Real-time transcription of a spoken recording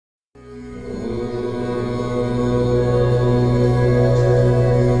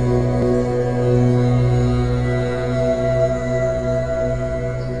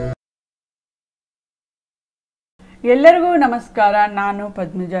ಎಲ್ಲರಿಗೂ ನಮಸ್ಕಾರ. ನಾನು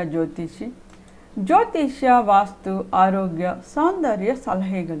ಪದ್ಮಜಾ ಜ್ಯೋತಿಷಿ. ಜ್ಯೋತಿಷ್ಯ, ವಾಸ್ತು, ಆರೋಗ್ಯ, ಸೌಂದರ್ಯ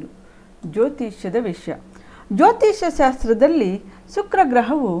ಸಲಹೆಗಳು ಜ್ಯೋತಿಷ್ಯದ ವಿಷಯ. ಜ್ಯೋತಿಷ್ಯ ಶಾಸ್ತ್ರದಲ್ಲಿ ಶುಕ್ರ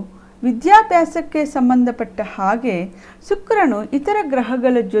ಗ್ರಹವು ವಿದ್ಯಾಭ್ಯಾಸಕ್ಕೆ ಸಂಬಂಧಪಟ್ಟ ಹಾಗೆ ಶುಕ್ರನು ಇತರ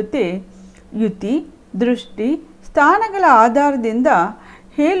ಗ್ರಹಗಳ ಜೊತೆ ಯುತಿ, ದೃಷ್ಟಿ, ಸ್ಥಾನಗಳ ಆಧಾರದಿಂದ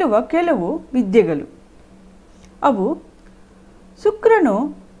ಹೇಳುವ ಕೆಲವು ವಿದ್ಯೆಗಳು. ಅವು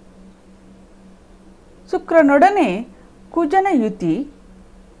ಶುಕ್ರನೊಡನೆ ಕುಜನ ಯುತಿ,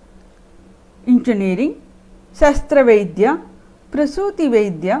 ಇಂಜಿನಿಯರಿಂಗ್, ಶಸ್ತ್ರವೈದ್ಯ, ಪ್ರಸೂತಿ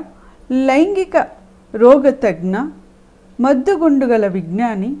ವೈದ್ಯ, ಲೈಂಗಿಕ ರೋಗತಜ್ಞ, ಮದ್ದುಗುಂಡುಗಳ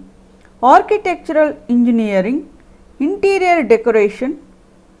ವಿಜ್ಞಾನಿ, architectural engineering, interior decoration,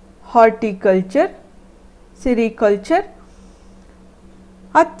 horticulture, sericulture,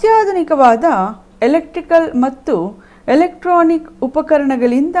 ಅತ್ಯಾಧುನಿಕವಾದ electrical ಮತ್ತು ಎಲೆಕ್ಟ್ರಾನಿಕ್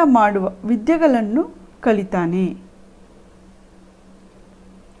ಉಪಕರಣಗಳಿಂದ ಮಾಡುವ ವಿದ್ಯೆಗಳನ್ನು ಕಲಿತಾನೆ.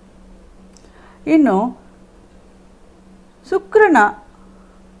 ಇನ್ನು ಶುಕ್ರನ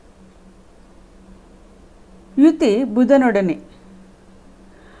ಯುತಿ ಬುಧನೊಡನೆ.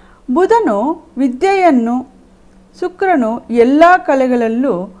 ಬುಧನು ವಿದ್ಯೆಯನ್ನು, ಶುಕ್ರನು ಎಲ್ಲ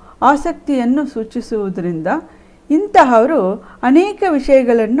ಕಲೆಗಳಲ್ಲೂ ಆಸಕ್ತಿಯನ್ನು ಸೂಚಿಸುವುದರಿಂದ ಇಂತಹವರು ಅನೇಕ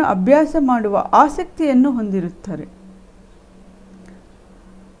ವಿಷಯಗಳನ್ನು ಅಭ್ಯಾಸ ಮಾಡುವ ಆಸಕ್ತಿಯನ್ನು ಹೊಂದಿರುತ್ತಾರೆ.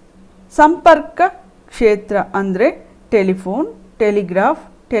 ಸಂಪರ್ಕ ಕ್ಷೇತ್ರ ಅಂದರೆ ಟೆಲಿಫೋನ್, ಟೆಲಿಗ್ರಾಫ್,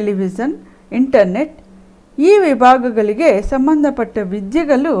 ಟೆಲಿವಿಷನ್, ಇಂಟರ್ನೆಟ್ ಈ ವಿಭಾಗಗಳಿಗೆ ಸಂಬಂಧಪಟ್ಟ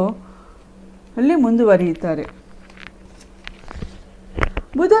ವಿದ್ಯೆಗಳು ಅಲ್ಲಿ ಮುಂದುವರಿಯುತ್ತಾರೆ.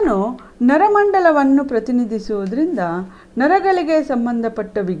 ಬುಧನು ನರಮಂಡಲವನ್ನು ಪ್ರತಿನಿಧಿಸುವುದರಿಂದ ನರಗಳಿಗೆ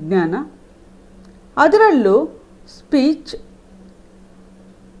ಸಂಬಂಧಪಟ್ಟ ವಿಜ್ಞಾನ, ಅದರಲ್ಲೂ ಸ್ಪೀಚ್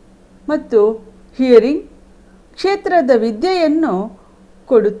ಮತ್ತು ಹಿಯರಿಂಗ್ ಕ್ಷೇತ್ರದ ವಿದ್ಯೆಯನ್ನು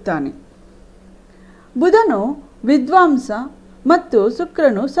ಕೊಡುತ್ತಾನೆ. ಬುಧನು ವಿದ್ವಾಂಸ ಮತ್ತು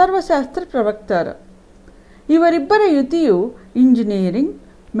ಶುಕ್ರನು ಸರ್ವಶಾಸ್ತ್ರ ಪ್ರವಕ್ತಾರ. ಇವರಿಬ್ಬರ ಯುತಿಯು ಇಂಜಿನಿಯರಿಂಗ್,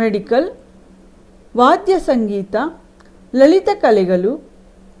 ಮೆಡಿಕಲ್, ವಾದ್ಯ ಸಂಗೀತ, ಲಲಿತ ಕಲೆಗಳು,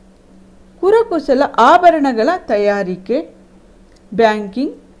 ಕುರಕುಶಲ ಆಭರಣಗಳ ತಯಾರಿಕೆ,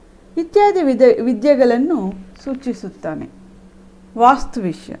 ಬ್ಯಾಂಕಿಂಗ್ ಇತ್ಯಾದಿ ವಿದ್ಯೆಗಳನ್ನು ಸೂಚಿಸುತ್ತಾನೆ. ವಾಸ್ತು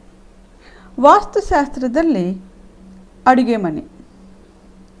ವಿಷಯ. ವಾಸ್ತುಶಾಸ್ತ್ರದಲ್ಲಿ ಅಡುಗೆ ಮನೆ.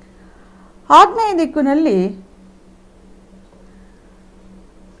 ಆಗ್ನೇಯ ದಿಕ್ಕಿನಲ್ಲಿ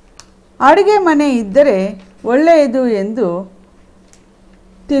ಅಡುಗೆ ಮನೆ ಇದ್ದರೆ ಒಳ್ಳೆಯದು ಎಂದು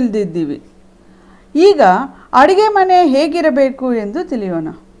ತಿಳಿದಿದ್ದೀವಿ. ಈಗ ಅಡುಗೆ ಮನೆ ಹೇಗಿರಬೇಕು ಎಂದು ತಿಳಿಯೋಣ.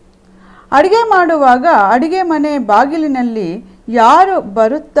 ಅಡುಗೆ ಮಾಡುವಾಗ ಅಡುಗೆ ಮನೆ ಬಾಗಿಲಿನಲ್ಲಿ ಯಾರು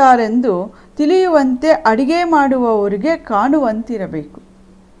ಬರುತ್ತಾರೆಂದು ತಿಳಿಯುವಂತೆ ಅಡುಗೆ ಮಾಡುವವರಿಗೆ ಕಾಣುವಂತಿರಬೇಕು.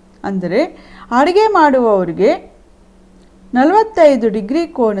 ಅಂದರೆ ಅಡುಗೆ ಮಾಡುವವರಿಗೆ 45 ಡಿಗ್ರಿ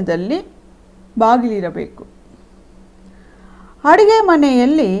ಕೋನದಲ್ಲಿ ಬಾಗಿಲಿರಬೇಕು. ಅಡುಗೆ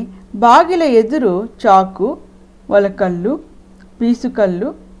ಮನೆಯಲ್ಲಿ ಬಾಗಿಲ ಎದುರು ಚಾಕು, ಒಲಕಲ್ಲು, ಬೀಸುಕಲ್ಲು,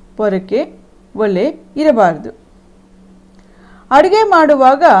 ಪೊರಕೆ, ಒಲೆ ಇರಬಾರದು. ಅಡುಗೆ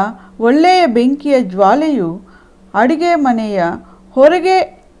ಮಾಡುವಾಗ ಒಳ್ಳೆಯ ಬೆಂಕಿಯ ಜ್ವಾಲೆಯು ಅಡುಗೆ ಮನೆಯ ಹೊರಗೆ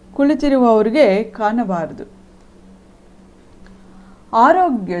ಕುಳಿತಿರುವವರಿಗೆ ಕಾಣಬಾರದು.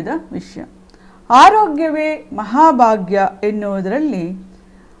 ಆರೋಗ್ಯದ ವಿಷಯ. ಆರೋಗ್ಯವೇ ಮಹಾಭಾಗ್ಯ ಎನ್ನುವುದರಲ್ಲಿ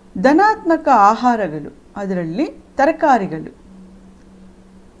ಧನಾತ್ಮಕ ಆಹಾರಗಳು, ಅದರಲ್ಲಿ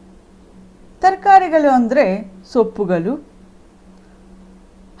ತರಕಾರಿಗಳು ಅಂದರೆ ಸೊಪ್ಪುಗಳು,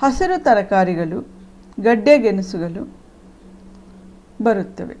 ಹಸಿರು ತರಕಾರಿಗಳು, ಗಡ್ಡೆ ಗೆಣಸುಗಳು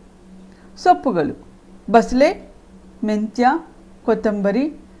ಬರುತ್ತವೆ. ಸೊಪ್ಪುಗಳು ಬಸಳೆ, ಮೆಂತ್ಯ, ಕೊತ್ತಂಬರಿ,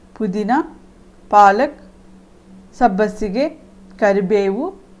 ಪುದೀನ, ಪಾಲಕ್, ಸಬ್ಬಸಿಗೆ, ಕರಿಬೇವು,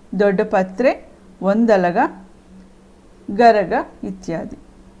 ದೊಡ್ಡಪತ್ರೆ, ಒಂದಲಗ, ಗರಗ ಇತ್ಯಾದಿ.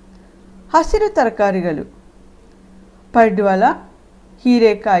 ಹಸಿರು ತರಕಾರಿಗಳು ಪಡ್ವಲ,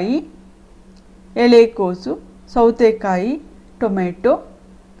 ಹೀರೆಕಾಯಿ, ಎಲೆಕೋಸು, ಸೌತೆಕಾಯಿ, ಟೊಮೆಟೊ,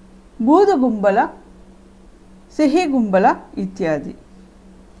 ಬೂದುಗುಂಬಳ, ಸಿಹಿಗುಂಬಳ ಇತ್ಯಾದಿ.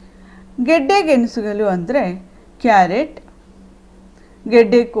 ಗೆಡ್ಡೆ ಗೆಣಸುಗಳು ಅಂದರೆ ಕ್ಯಾರೆಟ್,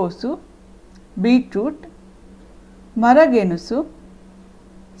 ಗೆಡ್ಡೆಕೋಸು, ಬೀಟ್ರೂಟ್, ಮರಗೆಣಸು,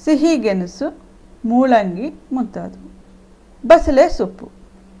 ಸಿಹಿಗೆಣಸು, ಮೂಲಂಗಿ ಮುಂತಾದವು. ಬಸಳೆ ಸೊಪ್ಪು.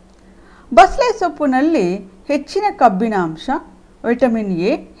 ಬಸಳೆ ಸೊಪ್ಪಿನಲ್ಲಿ ಹೆಚ್ಚಿನ ಕಬ್ಬಿಣಾಂಶ, ವಿಟಮಿನ್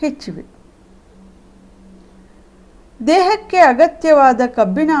ಎ ಹೆಚ್ಚಿವೆ. ದೇಹಕ್ಕೆ ಅಗತ್ಯವಾದ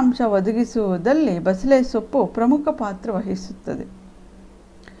ಕಬ್ಬಿಣಾಂಶ ಒದಗಿಸುವುದರಲ್ಲಿ ಬಸಳೆ ಸೊಪ್ಪು ಪ್ರಮುಖ ಪಾತ್ರ ವಹಿಸುತ್ತದೆ.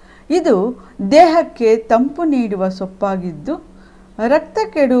 ಇದು ದೇಹಕ್ಕೆ ತಂಪು ನೀಡುವ ಸೊಪ್ಪಾಗಿದ್ದು ರಕ್ತ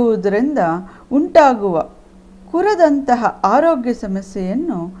ಕೆಡುವುದರಿಂದ ಉಂಟಾಗುವ ಕುರದಂತಹ ಆರೋಗ್ಯ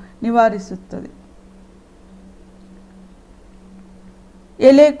ಸಮಸ್ಯೆಯನ್ನು ನಿವಾರಿಸುತ್ತದೆ.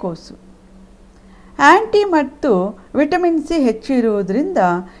 ಎಲೆಕೋಸು ಆ್ಯಂಟಿ ಮತ್ತು ವಿಟಮಿನ್ ಸಿ ಹೆಚ್ಚಿರುವುದರಿಂದ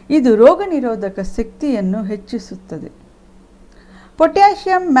ಇದು ರೋಗ ನಿರೋಧಕ ಶಕ್ತಿಯನ್ನು ಹೆಚ್ಚಿಸುತ್ತದೆ.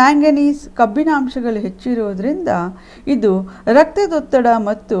 ಪೊಟ್ಯಾಷಿಯಂ, ಮ್ಯಾಂಗನೀಸ್, ಕಬ್ಬಿನಾಂಶಗಳು ಹೆಚ್ಚಿರುವುದರಿಂದ ಇದು ರಕ್ತದೊತ್ತಡ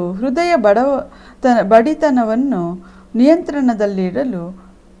ಮತ್ತು ಹೃದಯ ಬಡಿತನವನ್ನು ನಿಯಂತ್ರಣದಲ್ಲಿಡಲು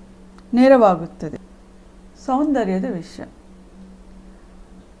ನೆರವಾಗುತ್ತದೆ. ಸೌಂದರ್ಯದ ವಿಷಯ.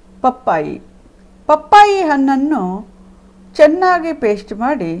 ಪಪ್ಪಾಯಿ ಹಣ್ಣನ್ನು ಚೆನ್ನಾಗಿ ಪೇಸ್ಟ್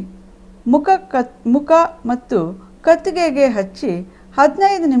ಮಾಡಿ ಮುಖ ಮತ್ತು ಕತ್ತಿಗೆಗೆ ಹಚ್ಚಿ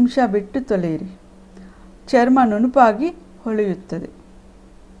 15 ನಿಮಿಷ ಬಿಟ್ಟು ತೊಳೆಯಿರಿ. ಚರ್ಮ ನುಣುಪಾಗಿ ಹೊಳೆಯುತ್ತದೆ.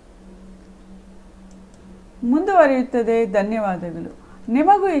 ಮುಂದುವರಿಯುತ್ತದೆ. ಧನ್ಯವಾದಗಳು.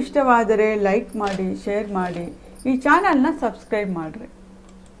 ನಿಮಗೂ ಇಷ್ಟವಾದರೆ ಲೈಕ್ ಮಾಡಿ, ಶೇರ್ ಮಾಡಿ, ಈ ಚಾನಲ್ನ ಸಬ್ಸ್ಕ್ರೈಬ್ ಮಾಡಿರಿ.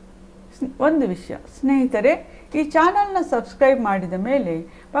 ಒಂದು ವಿಷಯ ಸ್ನೇಹಿತರೆ, ಈ ಚಾನಲ್ನ ಸಬ್ಸ್ಕ್ರೈಬ್ ಮಾಡಿದ ಮೇಲೆ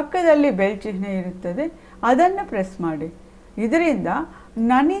ಪಕ್ಕದಲ್ಲಿ ಬೆಲ್ ಚಿಹ್ನೆ ಇರುತ್ತದೆ, ಅದನ್ನು ಪ್ರೆಸ್ ಮಾಡಿ. ಇದರಿಂದ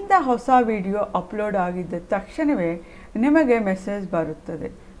ನನ್ನಿಂದ ಹೊಸ ವಿಡಿಯೋ ಅಪ್ಲೋಡ್ ಆಗಿದ್ದ ತಕ್ಷಣವೇ ನಿಮಗೆ ಮೆಸೇಜ್ ಬರುತ್ತದೆ.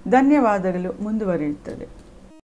 ಧನ್ಯವಾದಗಳು. ಮುಂದುವರಿಯುತ್ತದೆ.